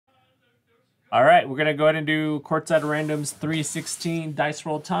All right, we're going to go ahead and do Courtside Randoms 316 dice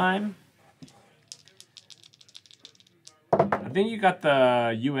roll time. I think you got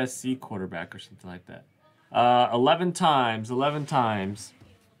the USC quarterback or something like that. 11 times, 11 times.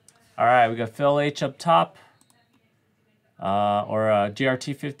 All right, we got Phil H up top. Or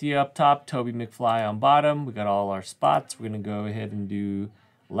JRT 50 up top, Toby McFly on bottom. We got all our spots. We're going to go ahead and do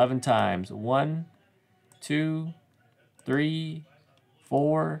 11 times. 1, 2, 3,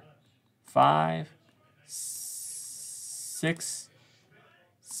 4, 5, 6,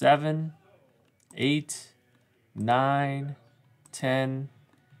 7, 8, 9, 10,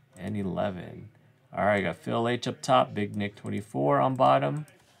 and 11. All right, got Phil H up top, Big Nick 24 on bottom.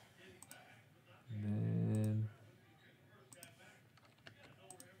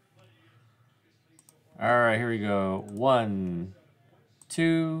 All right, here we go. 1,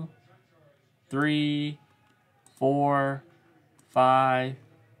 2, 3, 4, 5,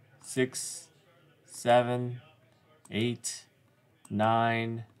 6, 7, 8,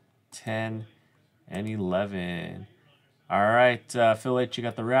 9, 10, and 11. All right, Phil H, you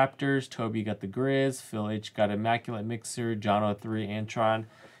got the Raptors. Toby, you got the Grizz. Phil H got Immaculate Mixer. John 03, Antron.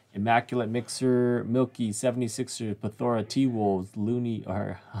 Immaculate Mixer, Milky, 76ers, Pathora, T-Wolves, Looney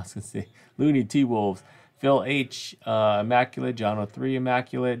T-Wolves, Phil H, Immaculate, John 03,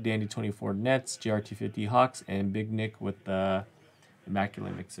 Immaculate, Dandy 24 Nets, JRT 50 Hawks, and Big Nick with the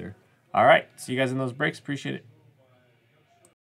Immaculate Mixer. All right, see you guys in those breaks. Appreciate it.